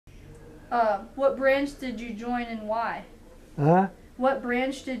What branch did you join and why? Huh? What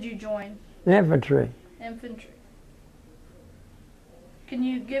branch did you join? Infantry. Infantry. Can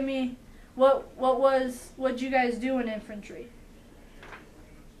you give me what'd you guys do in infantry?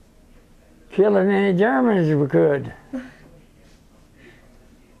 Killing any Germans we could.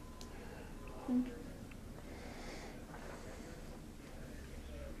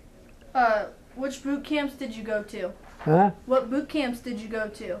 Which boot camps did you go to? Huh? What boot camps did you go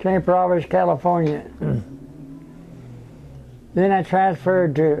to? Camp Roberts, California. Then I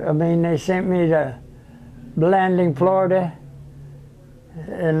transferred they sent me to Blanding, Florida,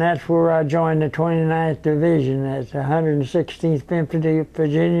 and that's where I joined the 29th Division. That's the 116th Infantry,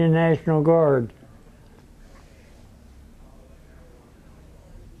 Virginia National Guard.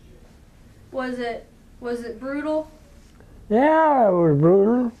 Was it brutal? Yeah, it was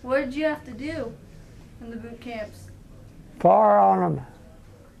brutal. What did you have to do in the boot camps? Fire on them.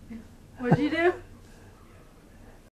 What did you do?